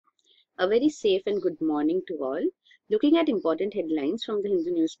A very safe and good morning to all. Looking at important headlines from the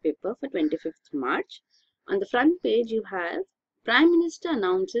Hindu newspaper for 25th March. On the front page you have Prime Minister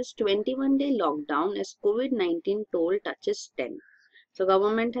announces 21-day lockdown as COVID-19 toll touches 10. So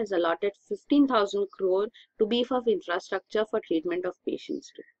government has allotted 15,000 crore to beef up infrastructure for treatment of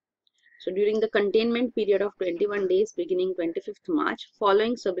patients too. So during the containment period of 21 days beginning 25th March,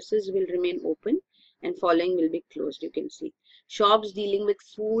 following services will remain open and following will be closed. You can see shops dealing with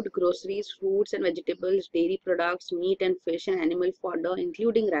food, groceries, fruits and vegetables, dairy products, meat and fish and animal fodder,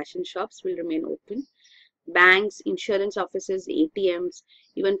 including ration shops, will remain open. Banks, insurance offices, ATMs,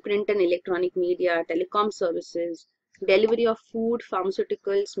 even print and electronic media, telecom services, delivery of food,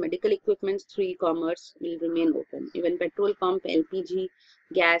 pharmaceuticals, medical equipment through e-commerce will remain open. Even petrol pump, LPG,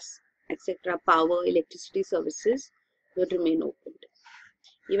 gas, etc., power, electricity services would remain open.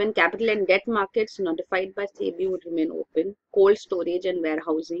 Even capital and debt markets notified by SEBI would remain open. Cold storage and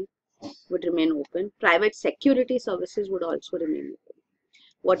warehousing would remain open. Private security services would also remain open.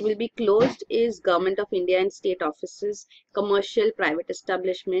 What will be closed is Government of India and state offices, commercial, private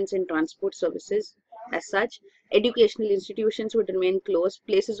establishments and transport services. As such, educational institutions would remain closed,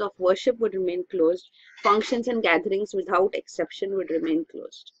 places of worship would remain closed, functions and gatherings without exception would remain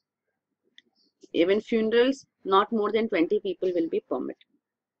closed. Even funerals, not more than 20 people will be permitted.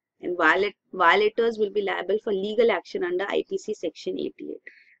 And violators will be liable for legal action under IPC section 88.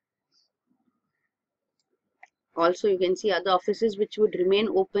 Also, you can see other offices which would remain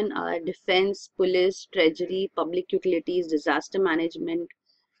open are defense, police, treasury, public utilities, disaster management,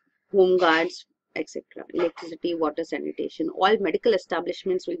 home guards, etc. Electricity, water, sanitation. All medical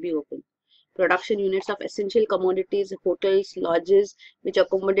establishments will be open. Production units of essential commodities, hotels, lodges which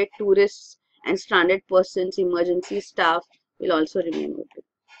accommodate tourists and stranded persons, emergency staff will also remain open.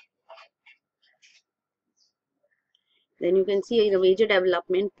 Then you can see in a major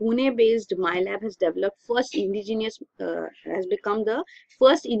development, Pune-based MyLab has developed has become the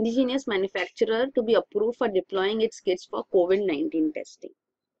first indigenous manufacturer to be approved for deploying its kits for COVID-19 testing.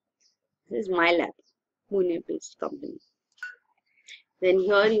 This is MyLab, Pune-based company. Then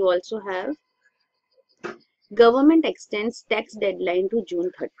here you also have government extends tax deadline to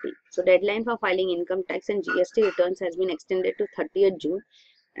June 30. So deadline for filing income tax and GST returns has been extended to 30th June.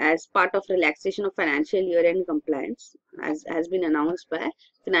 As part of relaxation of financial year-end compliance, as has been announced by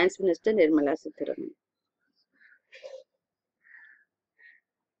Finance Minister Nirmala Sitharaman.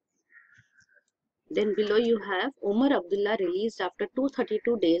 Then below you have Omar Abdullah released after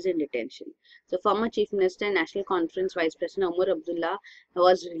 232 days in detention. So former Chief Minister and National Conference Vice President Omar Abdullah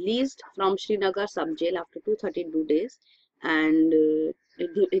was released from Srinagar sub-jail after 232 days, and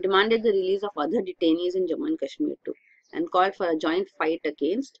he demanded the release of other detainees in Jammu and Kashmir too, and called for a joint fight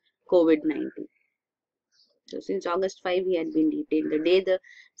against COVID-19. So since August 5, he had been detained. The day the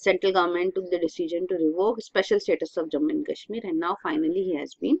central government took the decision to revoke special status of Jammu and Kashmir, and now finally he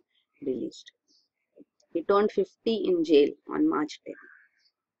has been released. He turned 50 in jail on March 10.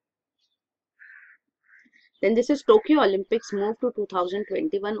 Then this is Tokyo Olympics moved to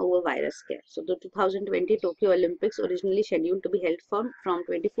 2021 over virus scare. So the 2020 Tokyo Olympics, originally scheduled to be held from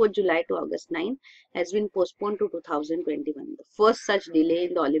 24 July to August 9, has been postponed to 2021. The first such delay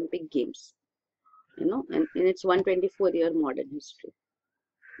in the Olympic Games, and in its 124-year modern history.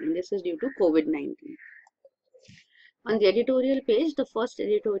 And this is due to COVID-19. On the editorial page, the first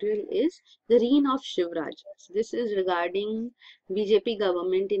editorial is the reign of Shivraj. So this is regarding BJP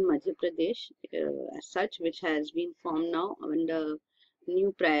government in Madhya Pradesh, as such, which has been formed now under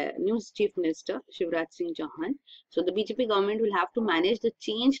new Chief Minister Shivraj Singh Chauhan. So the BJP government will have to manage the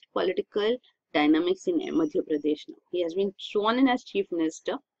changed political dynamics in Madhya Pradesh now. He has been sworn in as Chief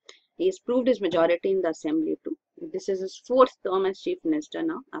Minister. He has proved his majority in the assembly too. This is his fourth term as Chief Minister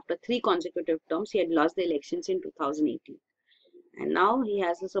now. After 3 consecutive terms, he had lost the elections in 2018. And now he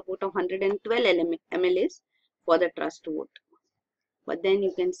has the support of 112 MLAs for the trust vote. But then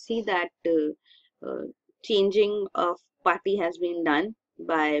you can see that changing of party has been done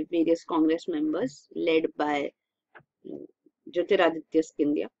by various Congress members led by Jyotiraditya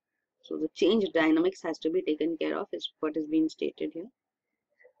Scindia. So the change dynamics has to be taken care of, is what is being stated here.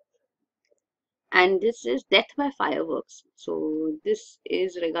 And this is death by fireworks. So this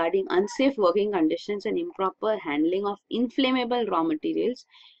is regarding unsafe working conditions and improper handling of inflammable raw materials.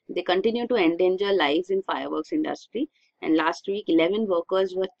 They continue to endanger lives in fireworks industry. And last week, 11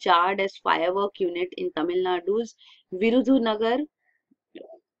 workers were charred as firework unit in Tamil Nadu's Virudhunagar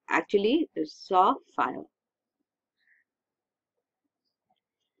actually saw fire.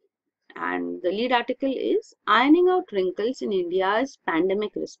 And the lead article is Ironing Out Wrinkles in India's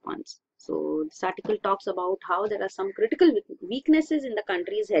Pandemic Response. So this article talks about how there are some critical weaknesses in the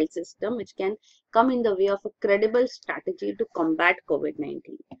country's health system which can come in the way of a credible strategy to combat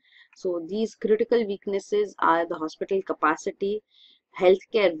COVID-19. So these critical weaknesses are the hospital capacity,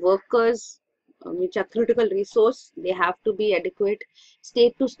 healthcare workers, which are critical resource. They have to be adequate.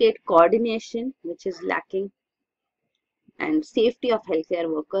 State to state coordination, which is lacking, and safety of healthcare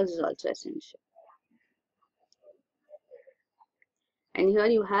workers is also essential. And here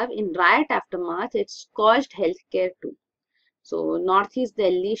you have, in riot aftermath, it's caused healthcare too. So Northeast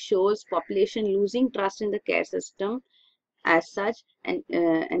Delhi shows population losing trust in the care system as such, and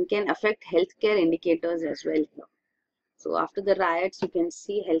can affect healthcare indicators as well here. So after the riots, you can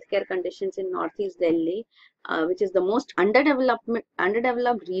see healthcare conditions in Northeast Delhi, which is the most underdeveloped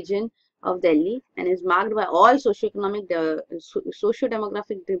region of Delhi, and is marked by all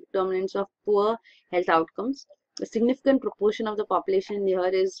socio-demographic determinants of poor health outcomes. A significant proportion of the population here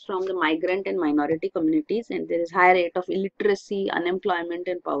is from the migrant and minority communities, and there is high rate of illiteracy, unemployment,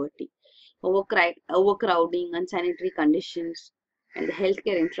 and poverty. Overcrowding, unsanitary conditions, and the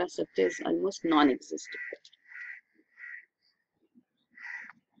healthcare infrastructure is almost non-existent.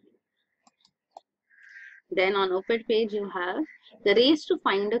 Then on op-ed page you have the race to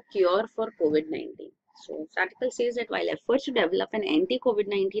find a cure for COVID-19. So this article says that while efforts to develop an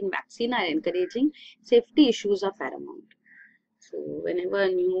anti-COVID-19 vaccine are encouraging, safety issues are paramount. So whenever a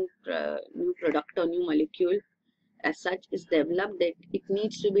new product or new molecule as such is developed, that it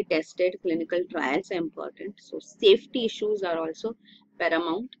needs to be tested. Clinical trials are important. So safety issues are also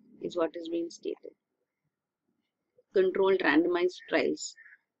paramount, is what is being stated. Controlled randomized trials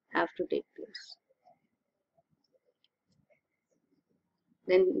have to take place.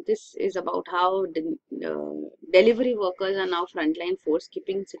 Then this is about how delivery workers are now frontline force,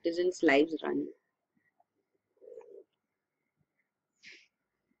 keeping citizens' lives running.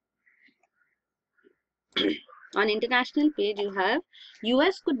 On international page, you have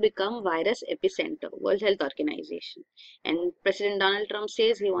US could become virus epicenter, World Health Organization. And President Donald Trump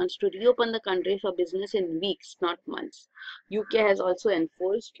says he wants to reopen the country for business in weeks, not months. UK has also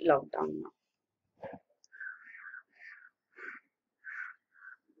enforced lockdown now.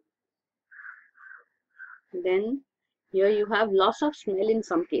 Then here you have loss of smell in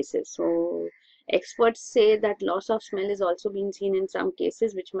some cases. So experts say that loss of smell is also being seen in some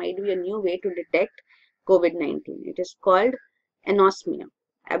cases, which might be a new way to detect COVID-19. It is called anosmia,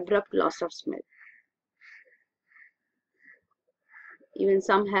 abrupt loss of smell. Even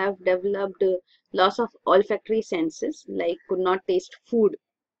some have developed loss of olfactory senses, like could not taste food,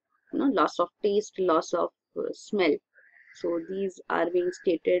 loss of taste, loss of smell. So these are being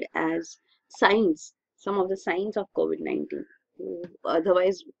stated as signs, some of the signs of COVID-19.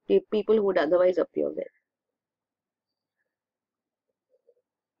 Otherwise, people who would otherwise appear well.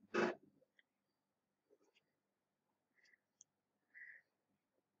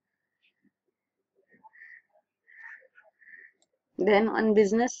 Then on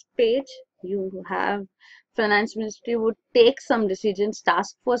business page, you have Finance Ministry would take some decisions.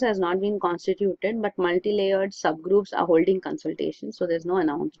 Task force has not been constituted, but multi-layered subgroups are holding consultations. So there's no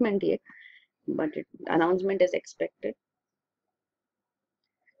announcement yet, but announcement is expected.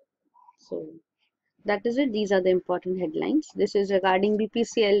 So that is it. These are the important headlines. This is regarding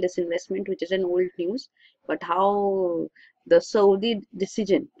BPCL disinvestment, which is an old news, but how the Saudi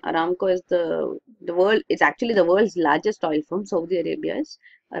decision, Aramco is it's actually the world's largest oil firm. Saudi Arabia is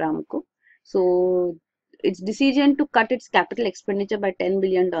Aramco. So its decision to cut its capital expenditure by $10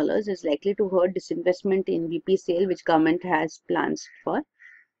 billion is likely to hurt disinvestment in BPCL, which government has plans for.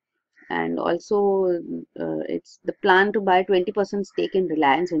 And also it's the plan to buy 20% stake in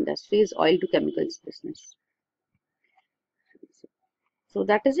Reliance Industries oil to chemicals business. So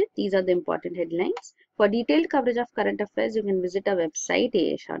that is it. These are the important headlines. For detailed coverage of current affairs, you can visit our website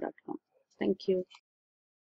aashah.com. Thank you.